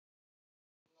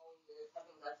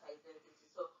identity.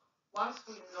 So once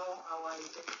we know our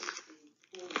identity,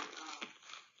 who we are,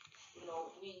 then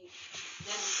we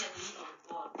can lean on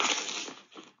God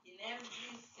in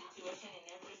every situation, in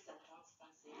every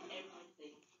circumstance, in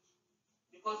everything,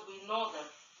 because we know that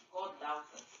God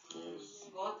loves us.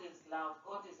 God is love.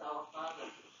 God is our Father.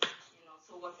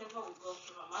 So whatever we go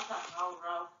through, no matter how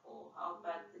rough or how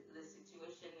bad the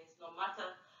situation is, no matter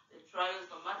the trials,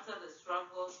 no matter the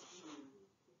struggles,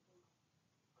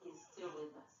 He's still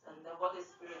with us. And the Holy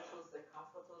Spirit, who's the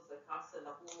comforter, the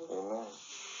counselor, who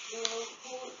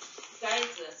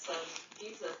guides us and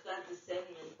gives us that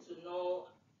discernment to know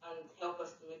and help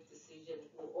us to make decisions,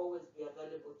 will always be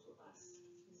available to us.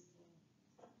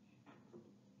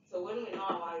 So when we know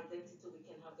our identity, we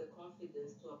can have the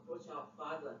confidence to approach our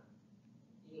Father,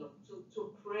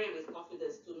 to pray with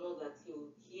confidence, to know that He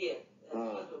will hear as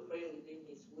long as we're praying within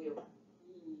His will.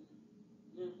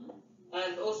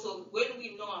 And also, when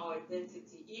we know our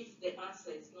identity, if the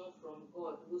answer is no from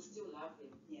God, we'll still love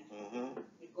Him.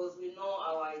 Because we know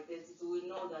our identity, we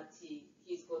know that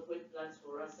He's got great plans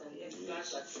for us, and His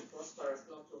plans are to prosper us,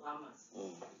 not to harm us.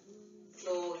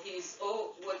 So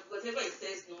whatever He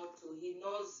says no to, He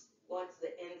knows what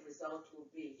the end result will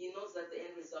be. He knows that the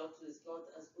end result is not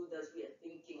as good as we are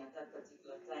thinking at that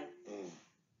particular time.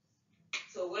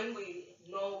 So when we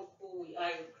know who we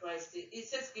are in Christ, it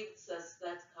just gives us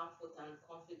that comfort and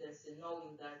confidence in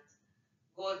knowing that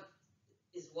God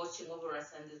is watching over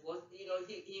us and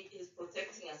He's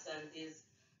protecting us and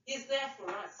He's there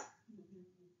for us.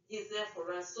 He's there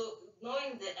for us. So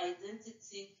knowing the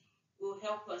identity will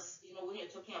help us. When you're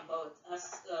talking about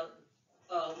us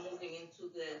moving into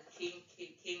the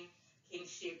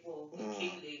kingship or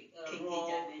kingly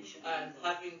role and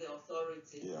having the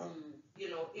authority.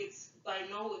 It's by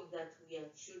knowing that we are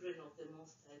children of the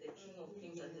Most High, the King of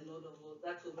Kings and the Lord of Lords,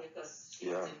 that will make us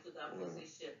shift into that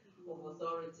position of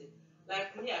authority.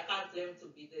 Like me, I can't claim to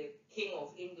be the King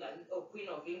of England or Queen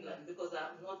of England because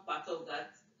I'm not part of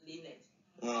that lineage.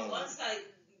 Once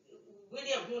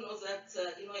William, who knows that,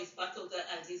 is part of that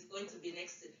and he's going to be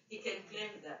next, he can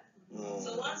claim that.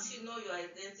 So once you know your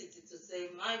identity to say,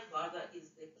 my Father is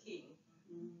the King,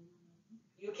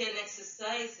 you can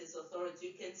exercise His authority.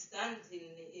 You can stand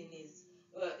in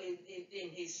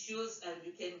His shoes, and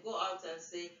you can go out and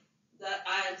say that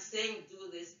I am saying do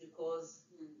this because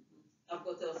I've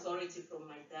got the authority from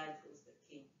my dad, who's the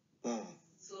King.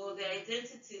 So the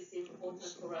identity is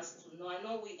important for us to know. I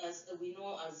know we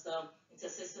know as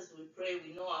intercessors we pray.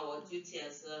 We know our duty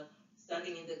as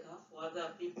standing in the gap for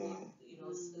other people,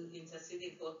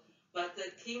 interceding for. But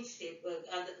the kingship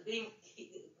and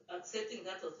accepting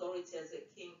that authority as a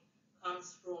king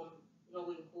comes from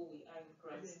knowing who we are in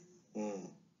Christ.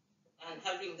 And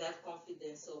having that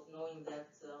confidence of knowing that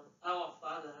our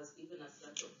Father has given us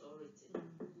that authority.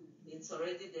 It's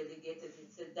already delegated.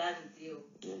 It's a done deal.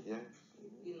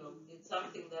 It's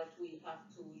something that we have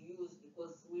to use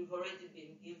because we've already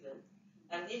been given.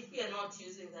 And if we are not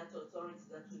using that authority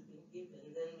that we've been given,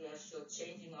 then we are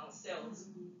shortchanging ourselves.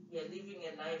 We are living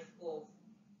a life of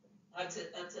at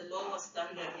a lower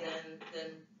standard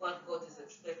than what God is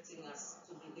expecting us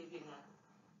to be living at.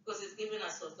 Because He's given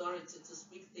us authority to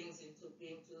speak things into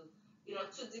being,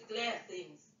 to declare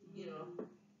things,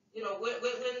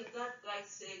 When that guy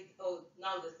said, oh,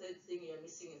 now the third thing you're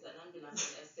missing is an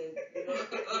ambulance, and I said,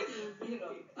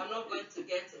 I'm not going to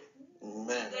get it. 2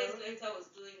 days later, I was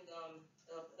doing a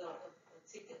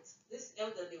ticket. This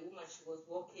elderly woman, she was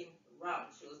walking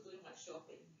around. She was doing her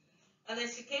shopping. And then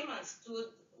she came and stood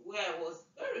where I was,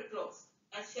 very close.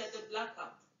 And she had a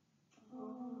blackout.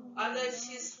 And then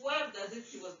she swerved as if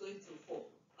she was going to fall.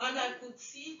 And I could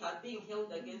see her being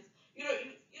held against,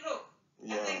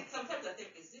 sometimes I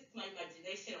think, is it my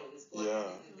imagination or is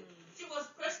God? She was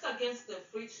pressed against the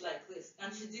fridge like this,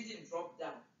 and she didn't drop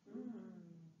down.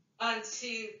 And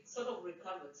she sort of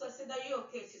recovered. So I said, are you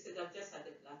okay? She said, I've just had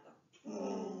a blackout.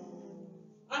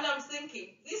 And I'm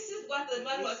thinking, this is what the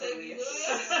man was saying. It's the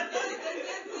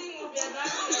same thing of your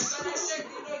ambulance. But I said,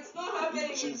 it's not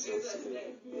happening in Jesus'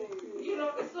 name.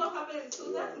 It's not happening.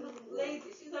 So that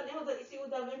lady, she's an elder. She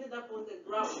would have ended up on the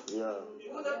ground. She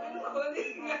would have been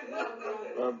holding.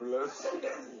 God bless.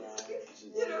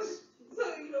 So,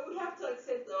 we have to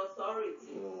accept the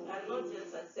authority and not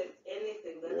just accept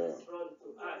anything that is thrown to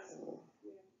us.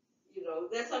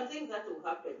 There's some things that will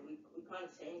happen. We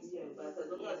can't change them, but as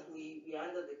long as we are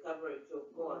under the coverage of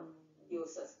God, He will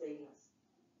sustain us.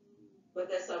 But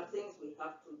there's some things we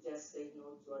have to just say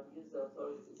no to and use the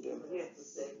authority to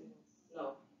say,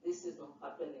 no, this is not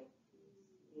happening.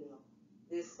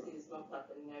 This is not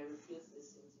happening. I refuse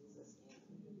this in Jesus' name.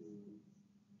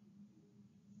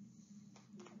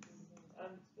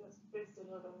 praise the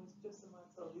Lord. I mean, it's just a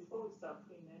matter of, before we start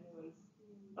praying, anyways,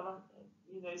 our,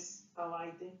 it's our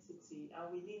identity, and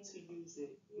we need to use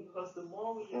it, because the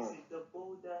more we use it, the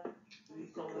bolder we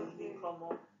become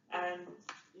more. And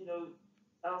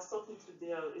I was talking to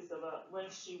Dale. It's about when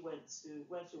she went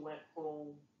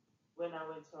home. When I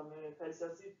went to America, it's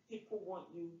as if people want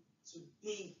you to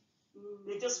be.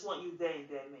 They just want you there in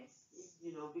their midst,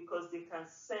 because they can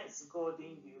sense God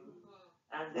in you,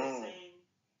 and they're saying,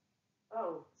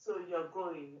 "Oh, so you're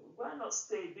going? Why not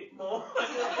stay a bit more?"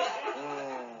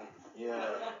 Yeah.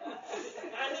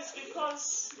 And it's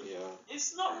because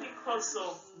it's not because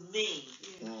of me.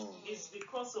 It's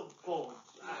because of God.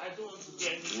 I don't want to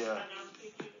get into it. And I'm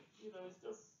thinking, it's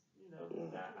just,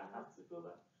 that I have to go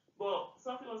back. But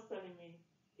something was telling me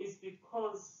it's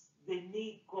because they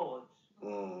need God,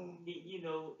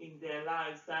 in their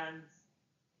lives, and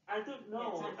I don't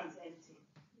know. Their time is empty.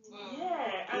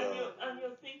 And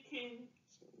you're thinking,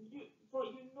 but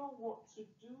you know what to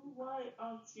do. Why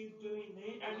aren't you doing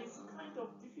it? And it's kind of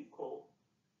difficult.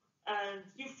 And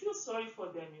you feel sorry for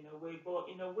them in a way, but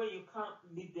in a way you can't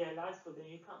live their life for them.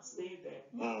 You can't stay there.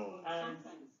 And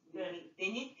sometimes they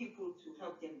need people to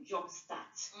help them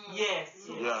jumpstart. Yes.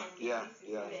 Yeah.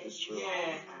 It's true.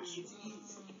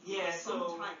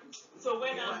 So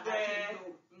when I'm there,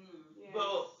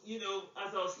 well,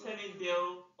 as I was telling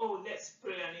Dale, let's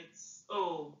pray, and it's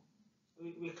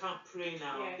we can't pray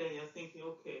now. Then you're thinking,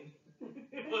 okay,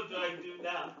 what do I do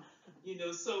now?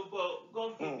 But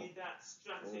God gave me that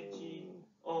strategy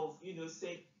of,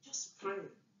 saying, just pray.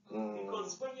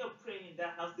 Because when you're praying in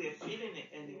that house, they're feeling it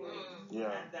anyway.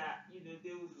 And that,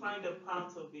 they will find a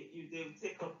part of it. They will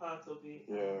take a part of it.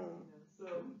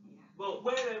 But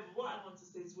what I want to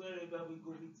say is, wherever we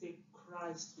go, we take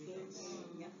Christ with us.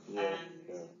 And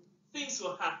things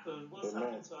will happen. What's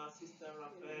happened to our sister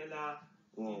Rafaela?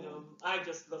 I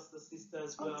just lost a sister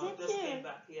as well. Just came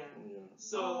back here.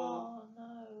 So,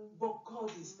 but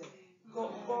God is there.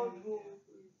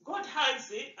 God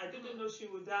hides it. I didn't know she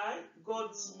would die.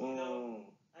 God,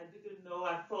 I didn't know.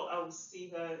 I thought I would see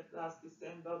her last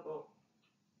December, but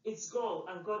it's God,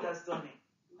 and God has done it.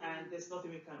 And there's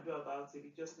nothing we can do about it.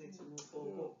 We just need to move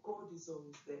forward. But God is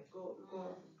always there.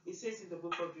 God. It says in the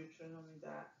book of Deuteronomy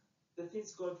that the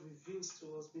things God reveals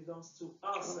to us belongs to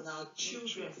us and our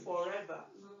children forever.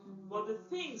 But the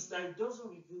things that He doesn't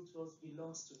reveal to us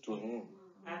belongs to Him.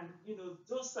 And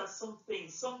those are some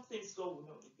things God will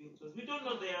not reveal to us. We don't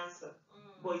know the answer,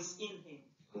 but it's in Him.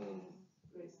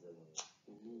 Praise the Lord.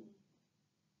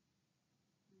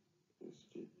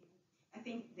 I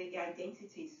think the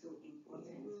identity is so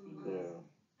important because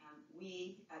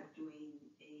we are doing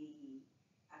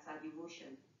as a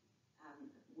devotion,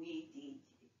 we did,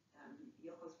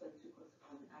 your husband took us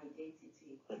on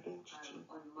identity.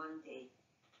 On Monday,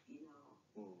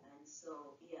 and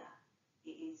so, it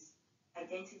is,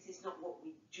 identity is not what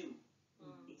we do,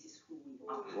 it is who we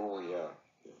are.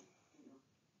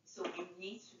 So you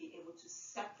need to be able to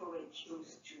separate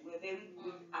those two. We're very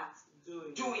good at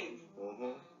doing.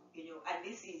 And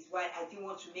this is why I didn't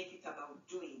want to make it about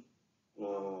doing,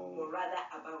 but rather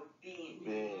about being.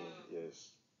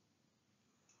 Yes.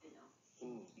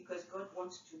 Because God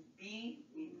wants to be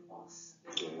with us,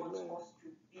 and He wants us to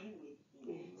be with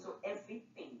Him. So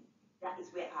everything, that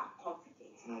is where our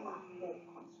confidence, our hope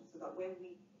comes from. So that when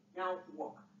we now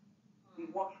walk, we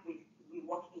walk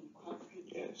in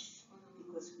confidence,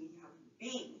 because we have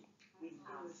been with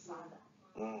our Father.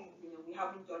 We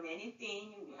haven't done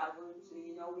anything.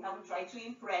 We haven't tried to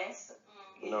impress.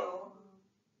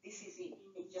 This is it.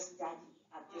 It's just Daddy.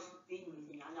 I've just been with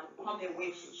Him, and I've come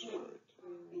away full.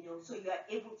 So you are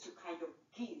able to kind of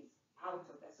give out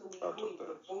of that. So we go into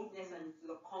the boldness and into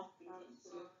the confidence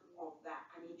of that,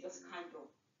 and it just kind of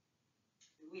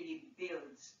really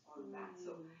builds on that.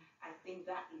 So I think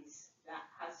that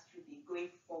has to be going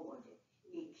forward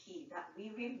a key, that we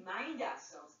remind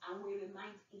ourselves and we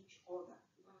remind each other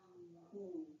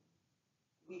who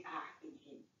we are in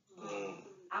Him.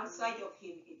 Outside of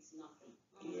Him, it's nothing.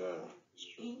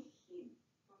 In Him,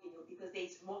 because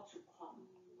there's more to come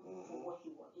for what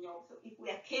He wants. So if we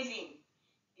are caving,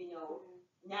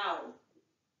 now,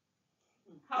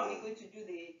 how are we going to do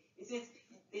it says,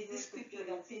 there's this scripture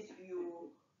that says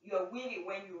you are weary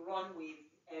when you run with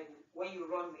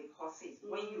horses,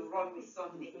 when you run with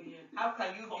something. How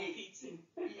can you be?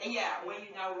 When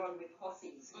you now run with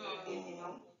horses,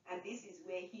 and this is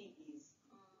where He is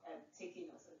taking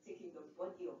us and taking the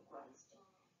body of Christ,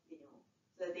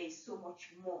 so there's so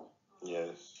much more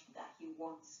that He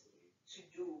wants to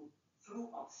do through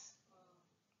us,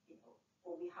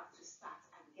 but we have to start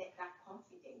and get that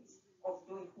confidence of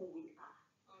knowing who we are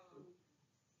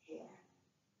here.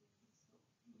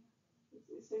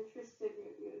 It's interesting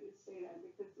you say that,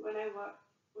 because when I work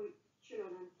with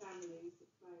children and families,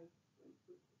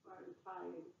 I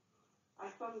retired, I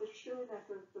found the children that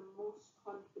were the most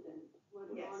confident were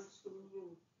the ones who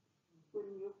knew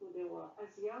who they were.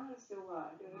 As young as they were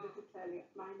able to tell you,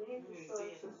 my name is so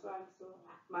and so, so and so,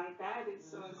 my dad is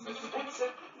so and so, so and so,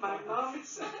 my mom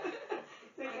is so.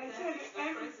 They can tell you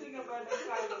everything about the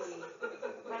family.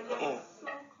 And they were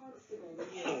so confident.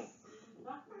 Yes.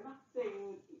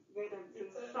 Nothing would get them to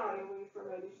shy away from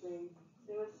anything.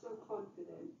 They were so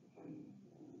confident.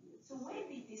 So where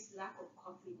did this lack of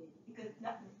confidence? Because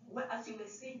that, well, as you were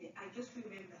saying it, I just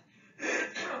remember.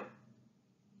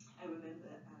 I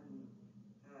remember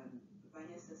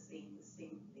Vanessa saying the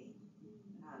same thing.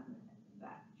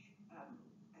 That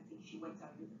I think she went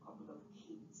out with a couple of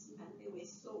kids, and they were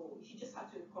so. She just had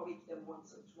to encourage them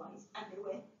once or twice, and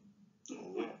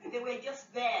they were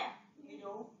just there,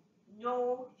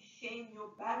 no shame,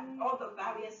 no all the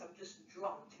barriers have just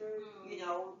dropped, and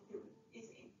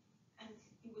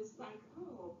it was like,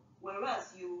 oh,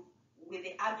 whereas with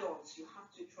the adults, you have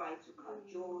to try to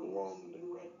cajole,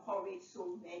 you encourage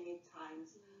so many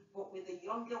times, but with the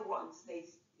younger ones, they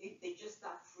just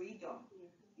have freedom,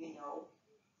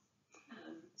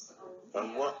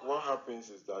 And what happens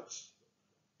is that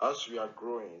as we are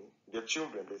growing, the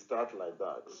children, they start like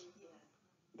that.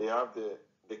 They have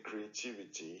the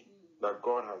creativity that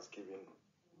God has given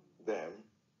them.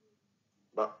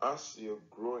 But as you're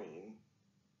growing,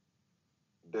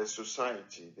 the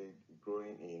society they're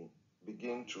growing in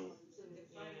begin to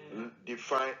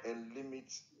define and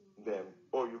limit them.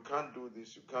 Oh, you can't do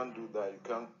this, you can't do that, you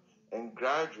can't. And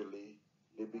gradually,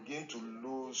 they begin to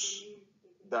lose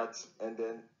that, and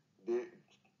then they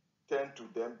tend to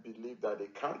then believe that they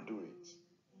can't do it.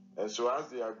 And so as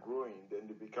they are growing, then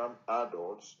they become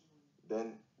adults,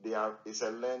 then it's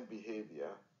a learned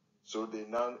behavior. So they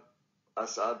now,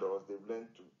 as adults, they've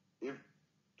learned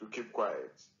to keep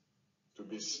quiet,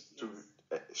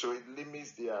 so it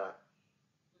limits their,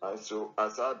 and so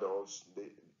as adults,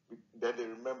 then they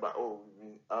remember, oh,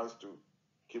 we've been asked to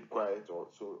keep quiet, or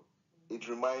so it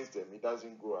reminds them, it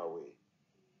doesn't go away.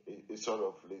 It sort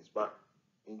of leads back.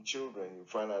 In children, you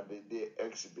find out they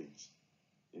exhibit.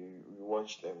 You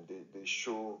watch them, they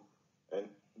show, and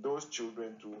those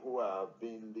children too who are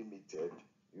being limited,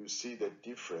 you see the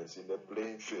difference in the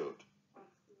playing field.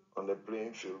 On the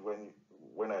playing field,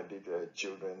 when I did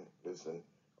children, listen,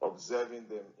 observing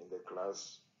them in the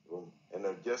classroom and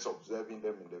just observing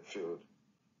them in the field,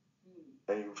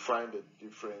 and you find the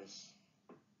difference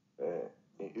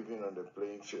even on the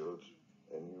playing field,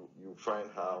 and you find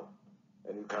how,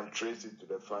 and you can trace it to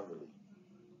the family,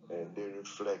 and they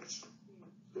reflect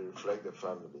the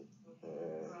family.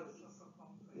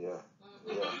 Yeah.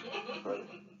 But I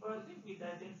think with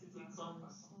identity comes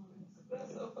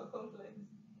self-complex.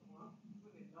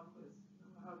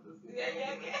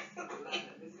 Yeah.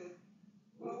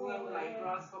 We walk like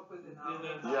grasshoppers in our own.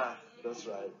 Yeah, that's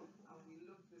right. And we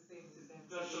look the same to them.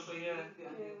 Grasshopper, They yeah.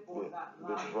 brought that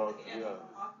They life. brought,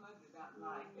 Partnered with that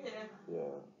life.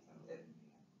 Yeah.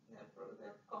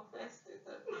 They've confessed it,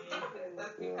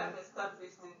 that become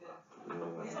established in them.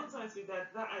 But sometimes with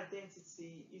that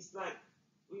identity is like,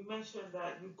 we mentioned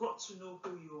that you got to know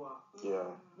who you are.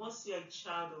 Yeah. Once you're a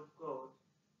child of God,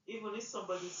 even if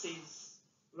somebody says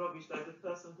rubbish, like the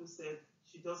person who said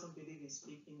she doesn't believe in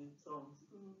speaking in tongues,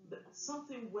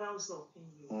 something wells up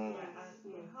in you.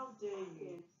 How dare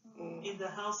you? In the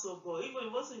house of God, even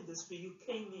it wasn't in the spirit, you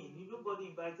came in, nobody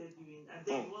invited you in, and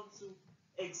then you want to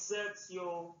exert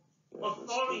your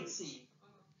authority.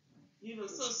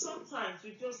 So sometimes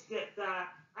we just get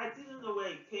that. I didn't know where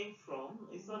it came from.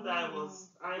 It's not that I was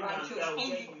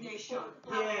indignation.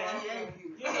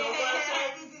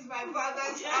 This is my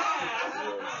brother's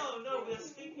house. No, we're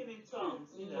speaking in tongues,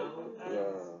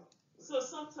 So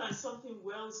sometimes something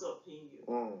wells up in you.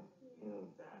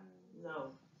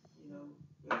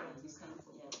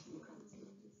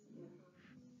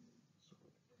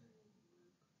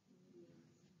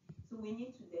 So we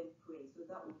need to then pray. So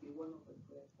that would be one of the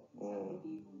prayer points, and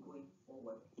maybe even going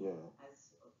forward,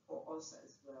 as for us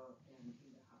as well in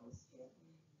the house here,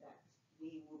 that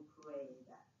we will pray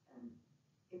that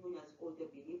even as older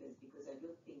believers, because I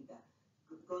don't think that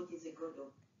God is a God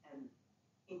of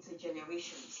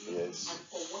intergenerations. Yes. And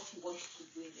for what He wants to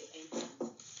do in the end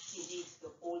times, He needs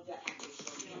the older and the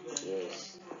younger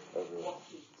Yes.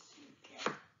 working